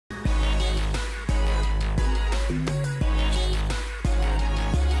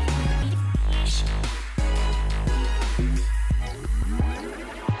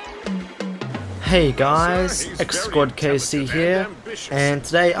Hey guys, Xsquad Kc here, and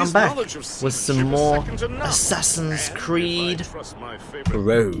today I'm back with some more Assassin's Creed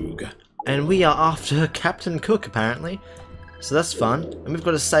Rogue. And we are after Captain Cook apparently, so that's fun. And we've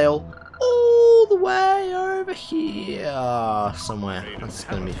got to sail all the way over here somewhere. That's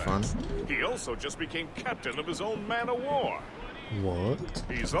gonna be fun. He also just became captain of his own man-of-war. What?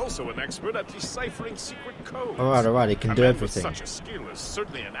 He's also an expert at deciphering secret codes. Alright, he can do everything. Such a skill is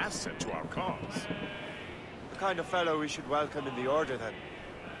certainly an asset to our cause. The kind of fellow we should welcome in the order, then.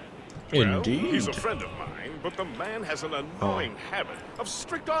 Indeed. Well, he's a friend of mine, but the man has an annoying habit of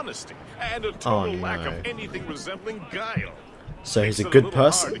strict honesty and a total lack of anything resembling guile. So he's a good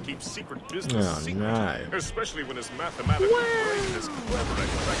person? To keep secret business secret, no. Especially when his mathematical brain is clever at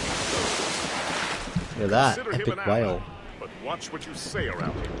cracking codes. Look at that, epic whale. But watch what you say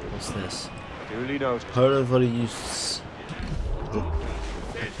around him. What's this? Duly noted. However use. Okay.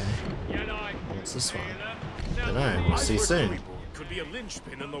 What's this one? I don't know. We'll see soon. Could be a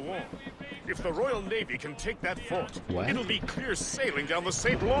linchpin in the wall. If the Royal Navy can take that fort, it'll be clear sailing down the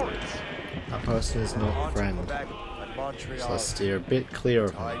St. Lawrence. That person is not a friend. So let's steer a bit clear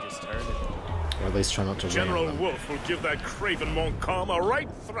of him. Or at least try not to run General him. Wolfe will give that craven Montcalm a right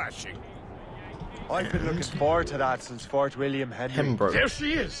thrashing. I've been looking forward to that since Fort William Henry. Pembroke. There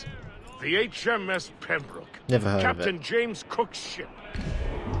she is. The HMS Pembroke. Never heard Captain of it. James Cook's ship.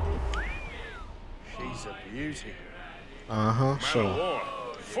 She's a beauty. Uh-huh, Man sure. of war,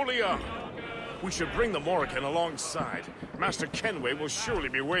 fully armed. We should bring the Morrigan alongside. Master Kenway will surely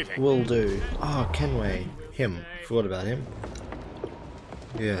be waiting. Will do. Oh, Kenway. Him. Forgot about him.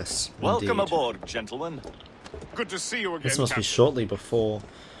 Yes, Welcome indeed. aboard, gentlemen. Good to see you again, This must be Captain. shortly before.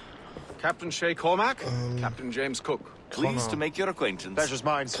 Captain Shay Cormac, Captain James Cook. Pleased to make your acquaintance. Pleasure's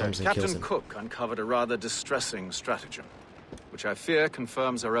mine, sir. Comes and kills Captain him. Cook uncovered a rather distressing stratagem, which I fear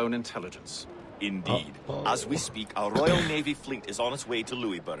confirms our own intelligence. Indeed. Uh-oh. As we speak, our Royal Navy fleet is on its way to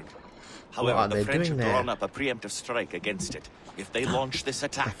Louisburg. However, are the they French doing have there? drawn up a preemptive strike against it. If they launch this The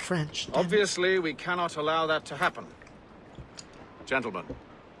attack, French. Damn it. Obviously, we cannot allow that to happen. Gentlemen,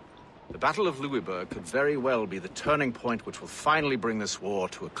 the Battle of Louisburg could very well be the turning point which will finally bring this war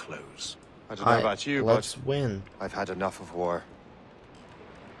to a close. I don't know about you, let's but win. I've had enough of war.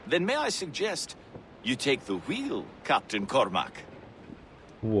 then may I suggest you take the wheel, Captain Cormac?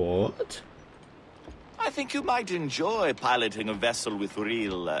 What? I think you might enjoy piloting a vessel with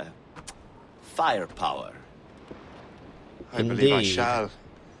real, firepower. I believe I Indeed. shall,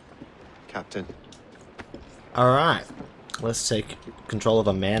 Captain. Alright. Let's take control of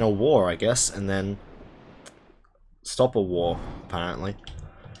a man of war, I guess, and then stop a war, apparently.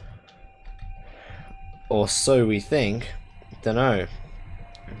 Or so we think. Dunno.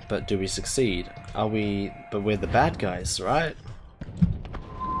 But do we succeed? Are we... But we're the bad guys, right?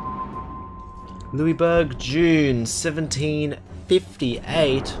 Louisburg, June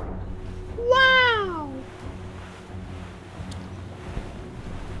 1758. Wow!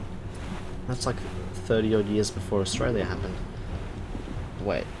 That's like 30 odd years before Australia happened.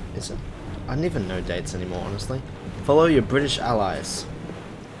 Wait, is it? I don't even know dates anymore, honestly. Follow your British allies.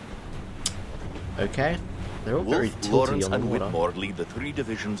 Okay. They're all very Wolfe, tilty Lawrence, on the and water. Whitmore lead the 3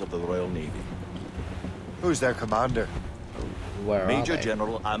 divisions of the Royal Navy. Who's their commander? Where Major are they?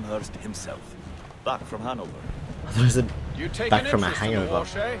 General Amherst himself, back from Hanover. I thought it was a You take back an from a interest in the hangover. war,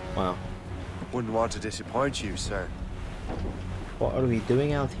 Shay? Wow. Wouldn't want to disappoint you, sir. What are we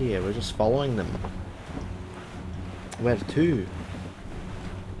doing out here? We're just following them. Where to?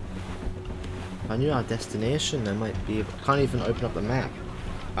 If I knew our destination, I might be able... Can't even open up the map.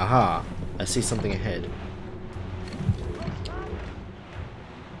 Aha! I see something ahead.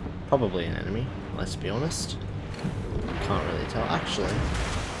 Probably an enemy, let's be honest. Can't really tell. Actually,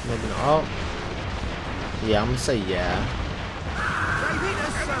 maybe not. Oh. Yeah, I'm gonna say yeah.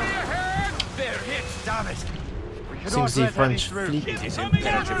 They're hit, damn it! Seems the French fleet. It is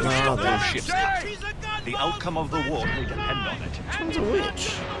imperative we Oh, stop there. those ships. The outcome of the war will depend on it. Which one's a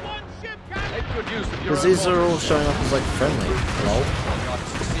witch? Make good use of your Because these are all showing up as like friendly. Lol.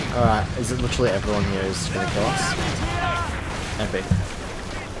 Alright, is it literally everyone here is gonna kill us? Epic.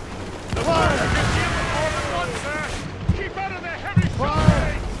 Keep out of the heavy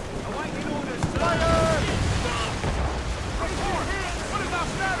fire! Awaiting orders, What is our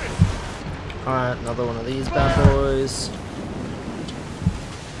status? Alright, another one of these bad boys.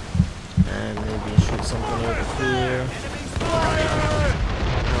 And maybe shoot something over here.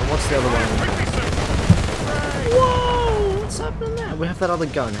 What's the other one? Whoa! What's happening there? We have that other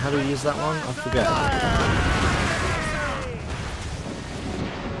gun. How do we use that one? I forget.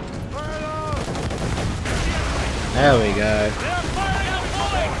 There we go.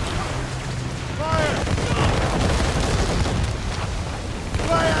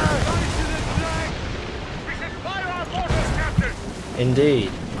 Indeed.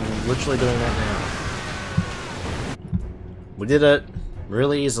 I'm literally doing that now. We did it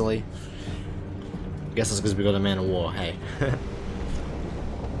really easily. I guess it's because we got a man of war, hey.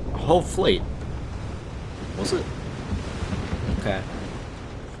 A whole fleet. Was it? Okay.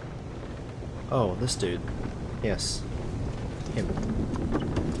 Oh, this dude. Yes. Him.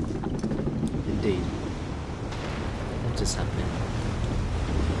 Indeed. What is happening?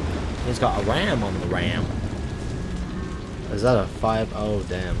 He's got a ram on the ram. Is that a 5? Oh,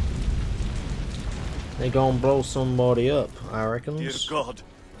 damn. They gonna blow somebody up, I reckon. Dear God.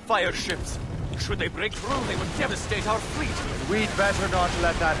 Fire ships. Should they break through, they would devastate our fleet. We'd better not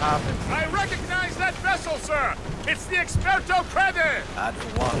let that happen. I recognize that vessel, sir! It's the Xsquad Kc! And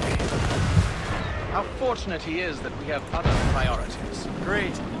why? How fortunate he is that we have other priorities.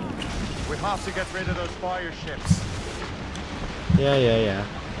 Agreed. We have to get rid of those fire ships. Yeah.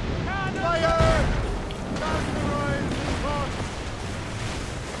 Fire!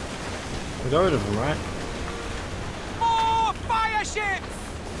 We got rid of them, right? More fire ships!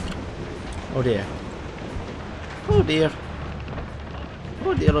 Oh dear. Oh dear.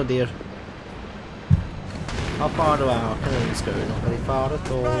 Oh dear, oh dear. How far do our cannons go? Not very far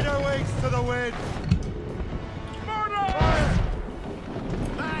at all. Spread our wings to the wind. Murder!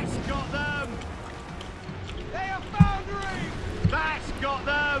 That's got them! They are foundering! That's got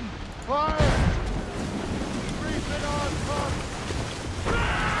them! Fire! Brief it on, Fox!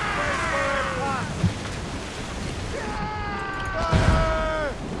 Wait for impact!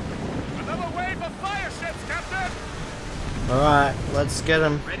 Fire! Another wave of fire ships, Captain! Alright, let's get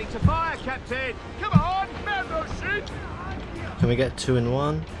them. Ready to fire, Captain! Come on, man those ships! Can we get 2 in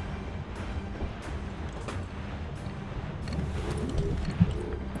 1? Trim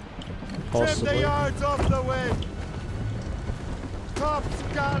the Possibly. yards off the wind! Tops,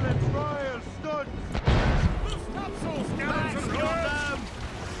 gallants, royals, studs! Topsails, gallants, and royals!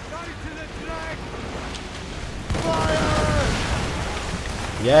 Right to the drag! Fire!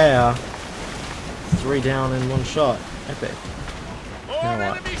 Yeah. 3 down in 1 shot. Epic. More Now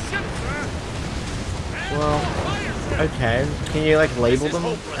what? enemy ships, sir! And Well, more fire ships! Okay. Can you like label This is them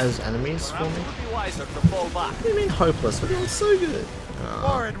hopeless. as enemies for me? Perhaps it would be wiser to fall back. What do you mean hopeless? We're doing so good. Oh.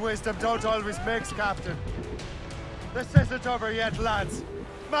 War and wisdom don't always mix, Captain. This isn't over yet, lads.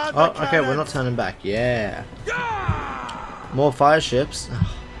 Man Oh, the okay, we're not cannons! turning back. Yeah. More fire ships.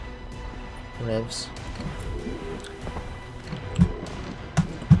 Whatevs.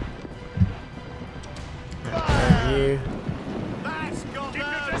 Fire! You. That's got them!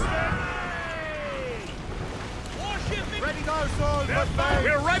 Warship Ready now, souls, but mate!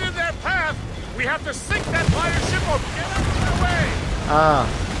 We're right in their path! We have to sink that fire ship or get out of their way! Ah.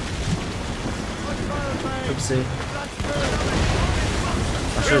 Fire, mate! Oopsie. That's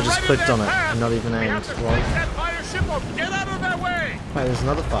I should have just We're right in clicked their on it path. and not even We aimed. have to Well, sink that fire ship or get out of their way! wait, there's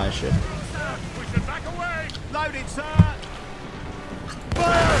another fire ship. We should back away! Loaded, sir.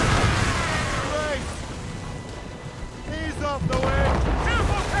 Fire! Race! Ease off the wind!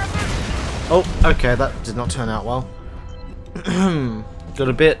 Careful, Captain! Oh, okay, that did not turn out well. Got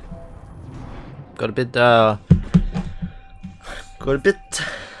a bit.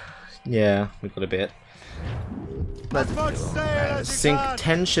 Yeah, we got a bit. As much sail as you Sink can!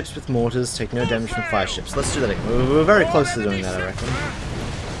 10 ships with mortars, take no damage from fire ships. Let's do that again. We're very close to doing that, I reckon.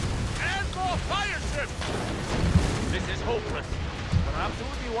 And more fire ships! This is hopeless. Perhaps it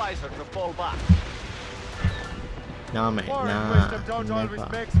would be wiser to fall back. Nah, mate, War and nah. wisdom don't always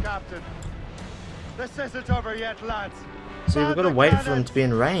Never. mix, Captain. This isn't over yet, lads. See, we've got to Man the wait for them cannons! to be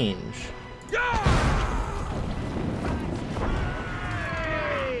in range.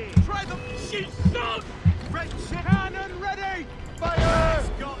 Try them! She's done! Red cannon ready! Fire!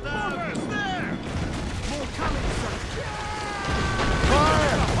 Got them! There! More coming, sir!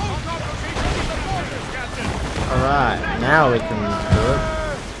 Fire! Hold on, the mortars, Captain! Alright, now we can do it.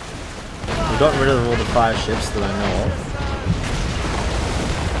 We've gotten rid of all the fire ships that I know of.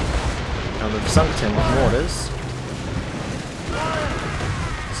 And we've sunk 10 with mortars.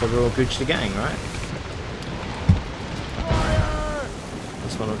 So we're all Gucci gang, right?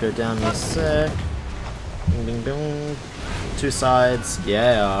 This one will go down in a sec. Ding ding ding. 2 sides,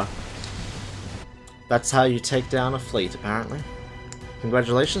 yeah. That's how you take down a fleet, apparently.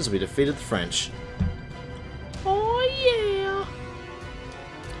 Congratulations, we defeated the French. Oh yeah!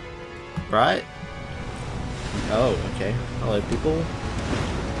 Right? Oh, okay. Hello, people.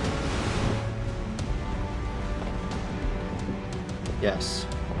 Yes.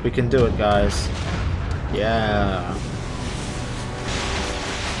 We can do it, guys. Yeah.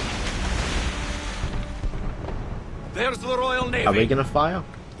 There's the Royal Navy. Are we gonna fire?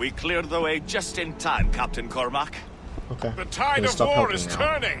 We cleared the way just in time, Captain Cormac. Okay. The tide of war is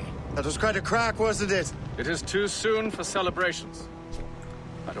turning. That was quite a crack, wasn't it? It is too soon for celebrations.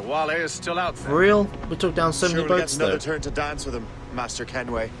 Adewale is still out there. For real? We took down so many Sure, we'll boats get another though. turn to dance with him, Master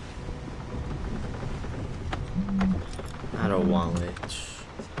Kenway. Adewale,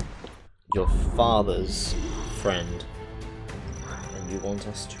 your father's friend, and you want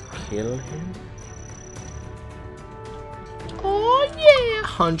us to kill him? Oh yeah,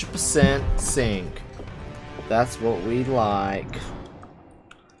 100% sink. That's what we like.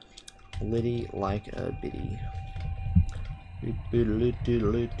 Liddy like a biddy.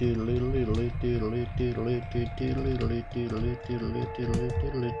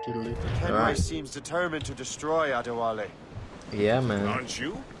 Kenway seems determined to destroy Adewale. Yeah, man. Aren't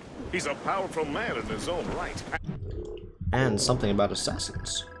you? He's a powerful man in his own right. And something about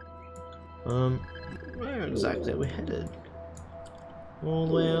assassins. Where exactly are we headed? All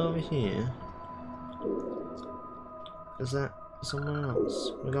the way over here. Is that somewhere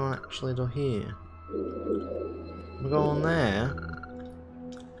else? We're going actually to here. We're going there.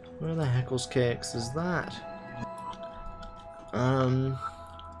 Where the heckles cakes is that?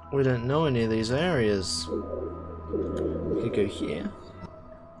 We don't know any of these areas. We could go here.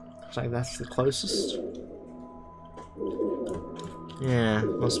 Looks like that's the closest. Yeah,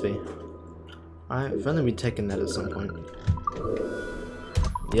 must be. If only we'd taken that at some point.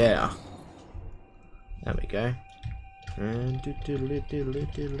 Yeah. There we go.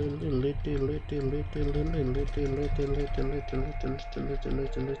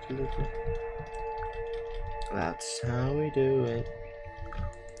 That's how we do it.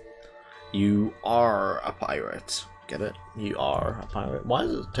 You are a pirate. Get it? You are a pirate. Why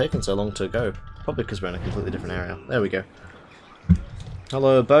is it taking so long to go? Probably because we're in a completely different area. There we go.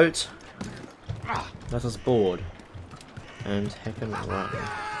 Hello, boat. Let us board. And heckin' run.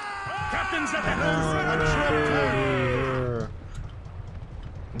 Captain's at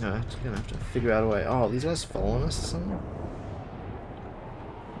No, I'm gonna have to figure out a way. Oh, these guys following us or something?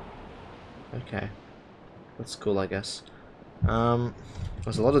 Okay. That's cool, I guess.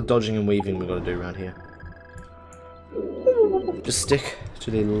 There's a lot of dodging and weaving we've got to do around here. Just stick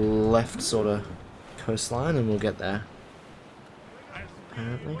to the left sort of coastline and we'll get there.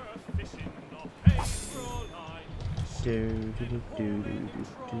 Apparently.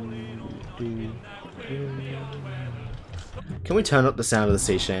 Can we turn up the sound of the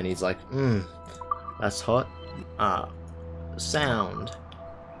sea shanties? Like, that's hot. Sound.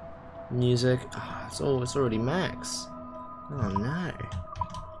 Music. It's already max. Oh no.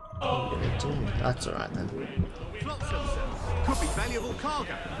 What are we gonna do? That's alright then. Could be valuable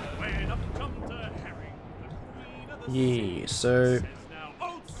cargo. Yeah, so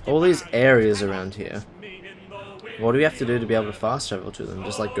all these areas around here. What do we have to do to be able to fast travel to them?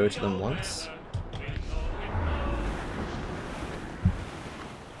 Just like go to them once?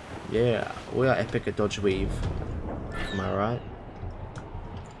 Yeah, we are epic at dodge weave. Am I right?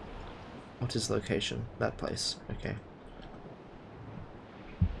 What is location? That place. Okay.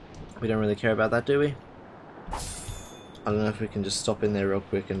 We don't really care about that, do we? I don't know if we can just stop in there real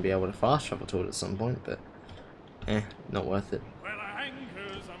quick and be able to fast travel to it at some point, but not worth it.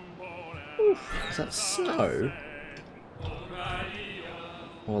 Oof, is that snow?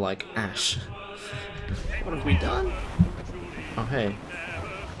 Or like ash? What have we done? Oh hey.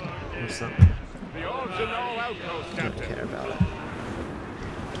 What's that? I don't care about it.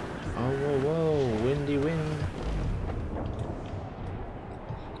 Oh whoa whoa, windy wind.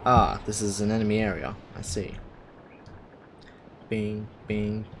 This is an enemy area. I see. Bing,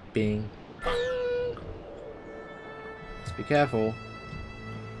 bing, bing. Let's be careful.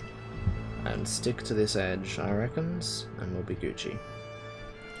 And stick to this edge, I reckons, and we'll be Gucci.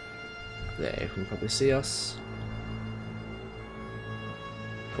 There, you can probably see us.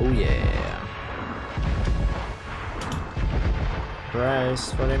 Oh yeah.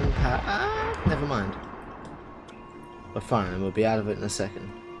 Brace for impact. Never mind. We're fine, and we'll be out of it in a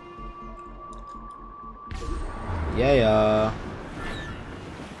second. Yeah.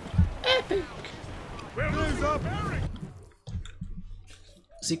 Epic.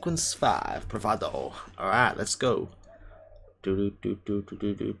 Sequence 5, Bravado. Alright, let's go. Look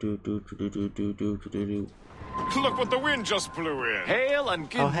what the wind just blew in. Hail and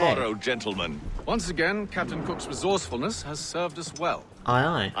good morrow, gentlemen. Once again, Captain Cook's resourcefulness has served us well. Aye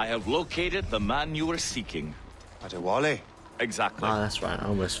aye. I have located the man you were seeking. Adewale. Exactly. Ah, that's right, I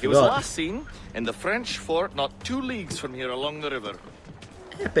almost He was forgot. last seen in the French fort not 2 leagues from here along the river.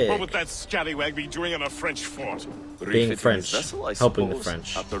 Epic. What would that scallywag be doing in a French fort? Being Refitting French, his vessel, I helping the suppose,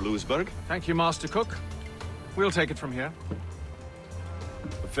 French. After Louisburg. Thank you, Master Cook. We'll take it from here.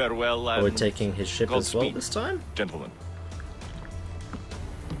 Farewell, Are we taking his ship as well this time? Gentlemen.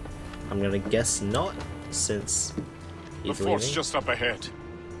 I'm gonna guess not, since he's The fort's leaving. just up ahead.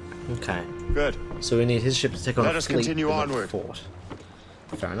 Okay. Good. So we need his ship to take on Let a us fleet continue with a onward. fort.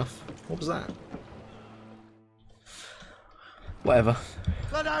 Fair enough. What was that? Whatever.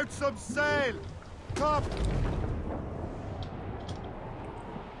 Let out some sail! Top!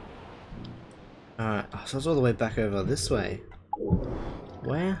 Alright, so it's all the way back over this way.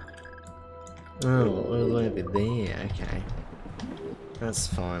 Where? Oh, all the way over there, okay. That's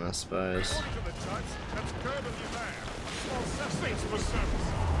fine, I suppose.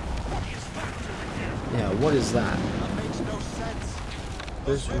 Yeah, what is that? That makes no sense.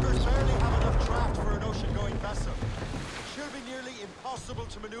 Those Those rivers rivers- barely have enough draft for an ocean-going vessel. It should be nearly impossible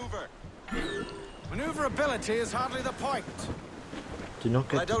to maneuver. Maneuverability is hardly the point. Do not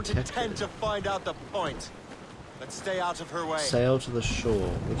get I don't detected. intend to find out the point. Let's stay out of her way. Sail to the shore.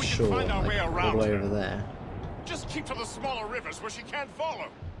 Which We can shore? find our Like, way all around the way her. over there. Just keep to the smaller rivers where she can't follow.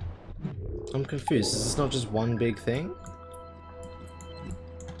 I'm confused. Is this not just one big thing?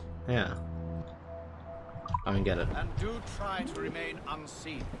 Yeah. I don't get it. And do try to remain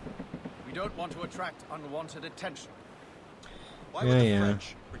unseen. We don't want to attract unwanted attention. Why would the Yeah.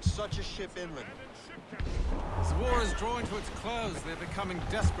 French bring such a ship inland? As the war is drawing to its close, they're becoming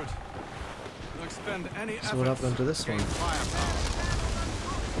desperate. They'll expend any So what happened to this gain one?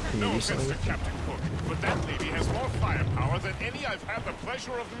 firepower. Can you No do offense to something? Captain Cook, but that lady has more firepower than any I've had the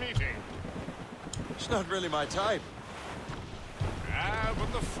pleasure of meeting. It's not really my type. Ah,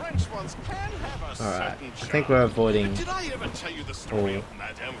 but the French ones can have a Alright. certain I charm. think we're avoiding Did I ever tell you the story all of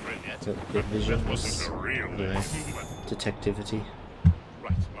Madame Renette? the vision. That wasn't her real I don't know. name, but Detectivity.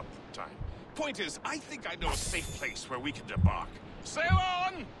 right, not the time. Point is, I think I know a safe place where we can debark. Sail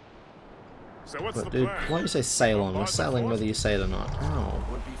on! So what's But the dude, plan? why don't you say sail on? We're Bombard the sailing fort? whether you say it or not. Oh.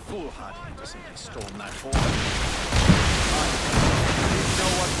 Would be foolhardy to simply storm that fort. We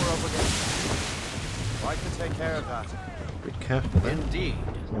know what we're up against. I can take care of that. Be careful then. Indeed.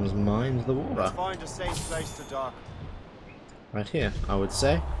 Someone's mined the Let's water. find a safe place to dock. Right here, I would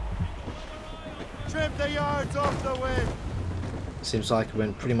say. Trim the yards off the wind. Seems like it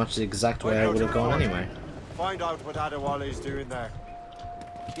went pretty much the exact way I would have gone anyway. Find out what Adewale's doing there.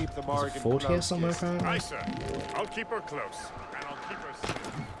 Keep the There's Morgan a fort here close, somewhere, yes. apparently? Aye, sir. I'll keep her close, and I'll keep her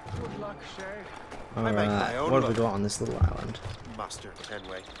safe. Good luck, Shay. Alright, make my own what have we luck. got on this little island? Master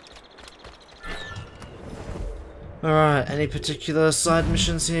Tenway. Alright, any particular side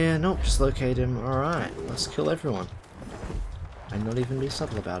missions here? Nope, just locate him. Alright, let's kill everyone. And not even be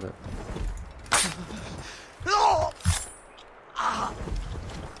subtle about it.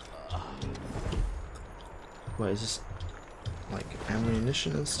 Wait, is this like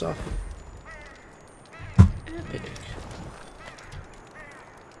ammunition and stuff? Epic.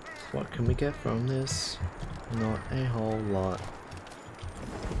 What can we get from this? Not a whole lot.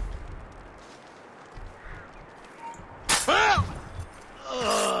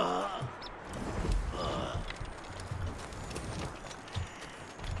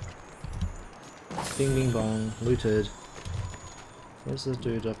 Bing bing bong, looted. Where's the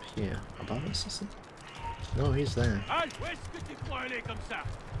dude up here? Above us or something? No, he's there.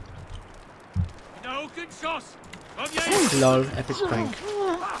 Lol, epic prank.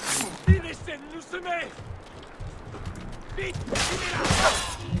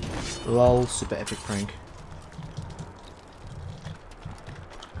 Lol, super epic prank.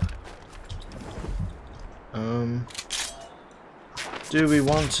 Do we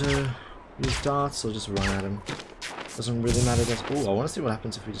want to use darts or just run at him? Doesn't really matter. Oh, I want to see what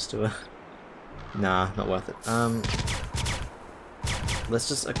happens if we just do a... Nah, not worth it. Let's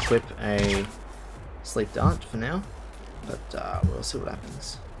just equip a sleep dart for now, but we'll see what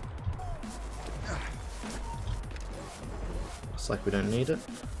happens. Looks like we don't need it.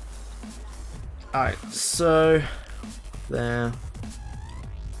 Alright, so there.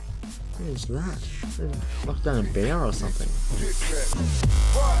 What is that? They locked down a bear or something.